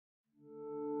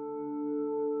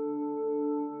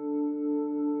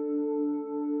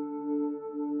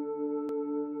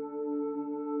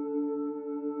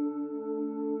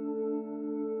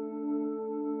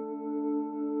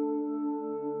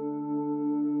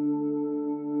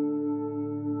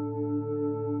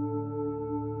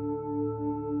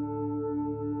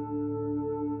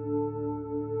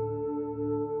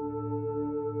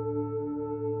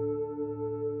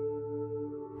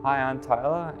Hi, I'm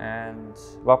Tyler and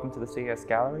welcome to the CS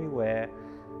Gallery, where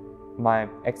my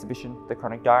exhibition, The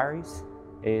Chronic Diaries,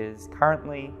 is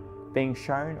currently being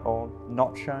shown or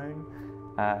not shown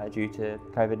due to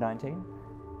COVID-19.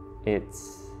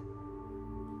 It's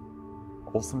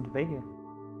awesome to be here.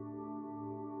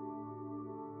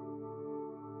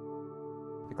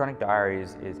 The Chronic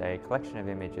Diaries is a collection of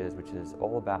images which is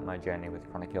all about my journey with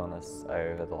chronic illness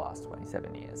over the last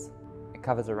 27 years. It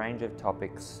covers a range of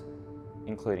topics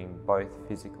including both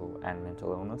physical and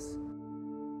mental illness.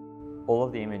 All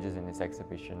of the images in this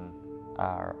exhibition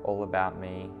are all about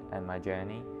me and my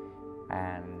journey,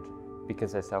 and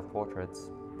because they're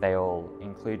self-portraits, they all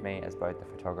include me as both the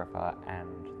photographer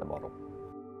and the model.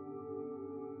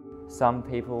 Some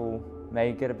people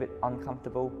may get a bit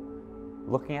uncomfortable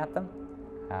looking at them,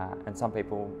 and some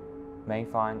people may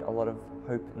find a lot of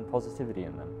hope and positivity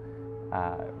in them.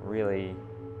 Really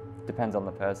depends on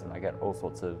the person. I get all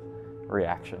sorts of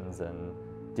reactions and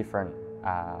different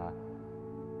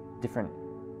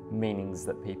meanings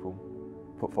that people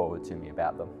put forward to me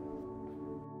about them.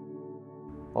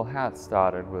 Well, how it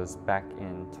started was back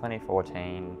in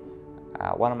 2014.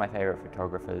 One of my favourite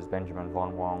photographers, Benjamin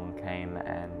Von Wong, came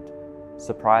and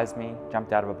surprised me,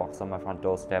 jumped out of a box on my front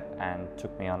doorstep and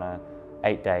took me on a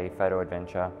 8-day photo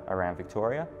adventure around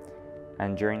Victoria.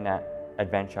 And during that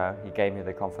adventure, he gave me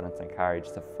the confidence and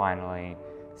courage to finally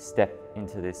step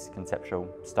into this conceptual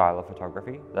style of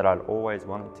photography that I'd always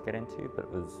wanted to get into,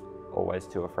 but was always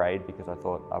too afraid because I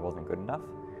thought I wasn't good enough.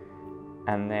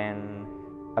 And then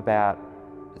about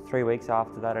 3 weeks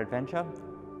after that adventure,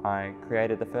 I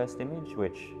created the first image,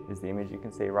 which is the image you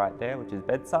can see right there, which is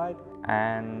bedside.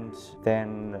 And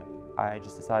then I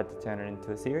just decided to turn it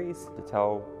into a series to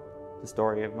tell the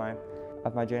story of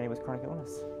my journey with chronic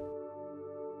illness.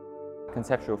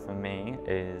 Conceptual for me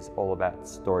is all about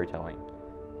storytelling.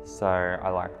 So I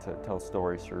like to tell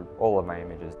stories through all of my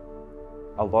images.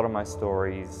 A lot of my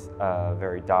stories are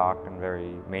very dark and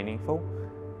very meaningful,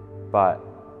 but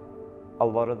a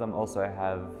lot of them also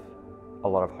have a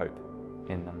lot of hope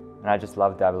in them. And I just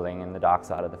love dabbling in the dark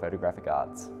side of the photographic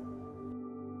arts.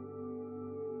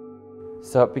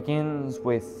 So it begins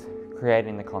with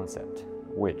creating the concept,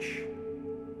 which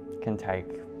can take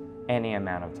any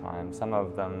amount of time. Some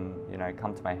of them,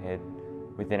 come to my head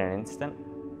within an instant,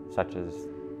 such as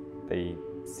the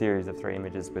series of 3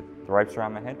 images with the ropes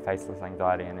around my head, faceless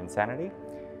anxiety and insanity.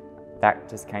 That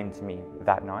just came to me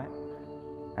that night,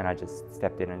 and I just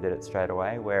stepped in and did it straight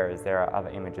away. Whereas there are other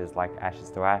images like Ashes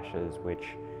to Ashes, which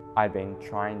I've been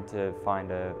trying to find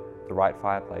the right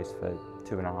fireplace for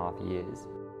 2.5 years.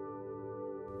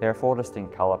 There are 4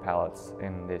 distinct colour palettes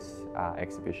in this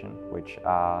exhibition, which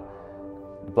are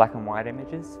the black and white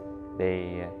images,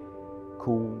 the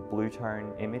cool blue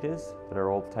tone images that are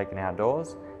all taken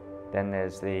outdoors. Then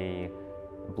there's the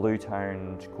blue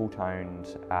toned, cool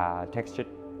toned textured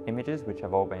images, which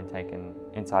have all been taken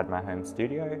inside my home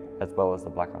studio, as well as the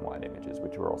black and white images,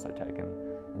 which were also taken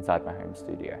inside my home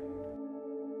studio.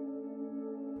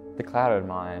 The Clouded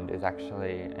Mind is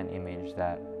actually an image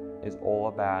that is all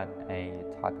about a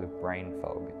type of brain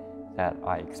fog that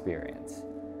I experience.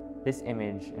 This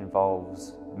image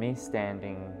involves me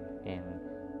standing in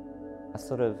a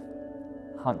sort of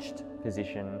hunched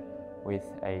position with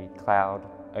a cloud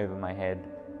over my head,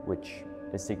 which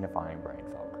is signifying brain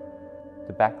fog.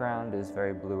 The background is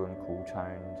very blue and cool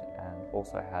toned and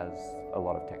also has a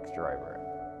lot of texture over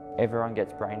it. Everyone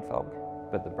gets brain fog,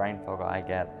 but the brain fog I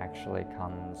get actually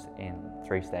comes in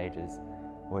 3 stages,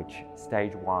 which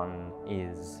stage 1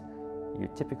 is your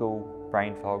typical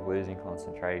brain fog, losing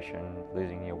concentration,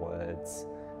 losing your words.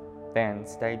 Then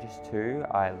stages 2,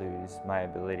 I lose my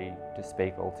ability to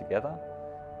speak altogether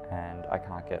and I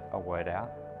can't get a word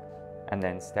out. And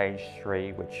then stage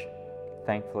 3, which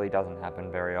thankfully doesn't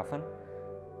happen very often,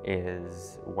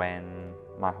 is when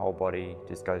my whole body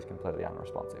just goes completely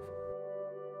unresponsive.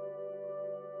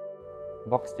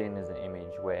 Boxed In is an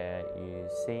image where you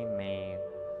see me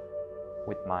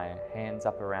with my hands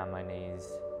up around my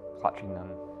knees, clutching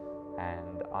them,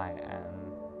 and I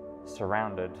am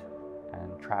surrounded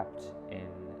and trapped in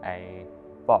a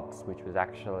box, which was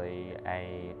actually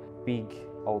a big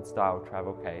old style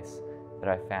travel case that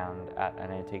I found at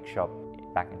an antique shop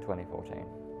back in 2014.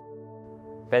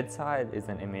 Bedside is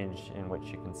an image in which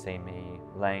you can see me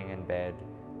laying in bed,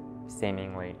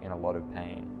 seemingly in a lot of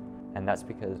pain. And that's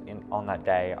because on that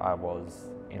day I was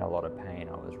in a lot of pain.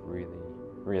 I was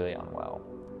really unwell.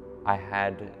 I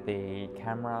had the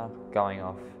camera going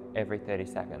off every 30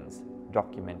 seconds,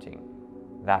 documenting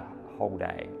that whole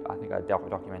day. I think I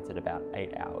documented about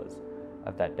 8 hours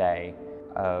of that day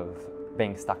of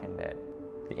being stuck in bed.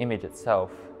 The image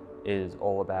itself is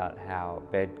all about how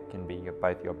bed can be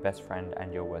both your best friend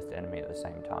and your worst enemy at the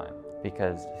same time,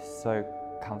 because you're so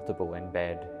comfortable in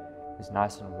bed. It's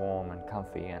nice and warm and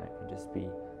comfy, and it can just be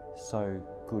so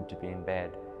good to be in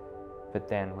bed. But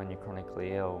then when you're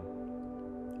chronically ill,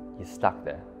 you're stuck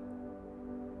there.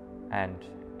 And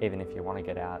even if you want to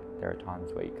get out, there are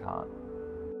times where you can't.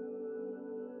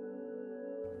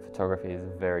 Photography is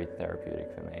very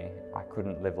therapeutic for me. I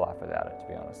couldn't live life without it, to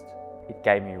be honest. It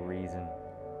gave me a reason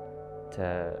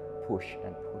to push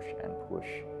and push and push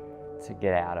to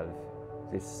get out of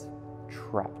this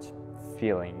trapped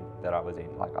feeling that I was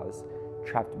in. Like, I was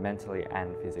trapped mentally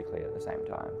and physically at the same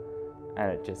time.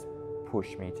 And it just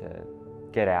pushed me to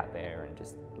get out there and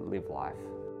just live life.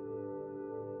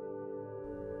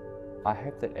 I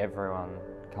hope that everyone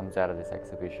comes out of this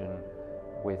exhibition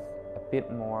with a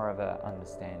bit more of an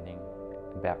understanding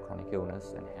about chronic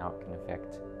illness and how it can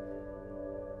affect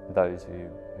those who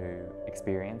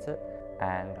experience it.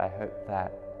 And I hope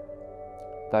that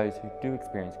those who do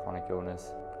experience chronic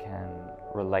illness can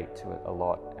relate to it a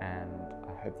lot, and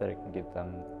I hope that it can give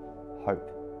them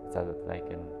hope so that they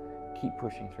can keep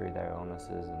pushing through their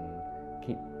illnesses and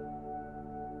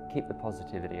keep the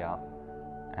positivity up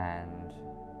and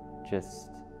just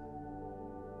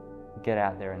get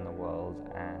out there in the world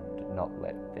and not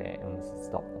let their illnesses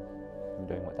stop them from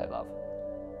doing what they love.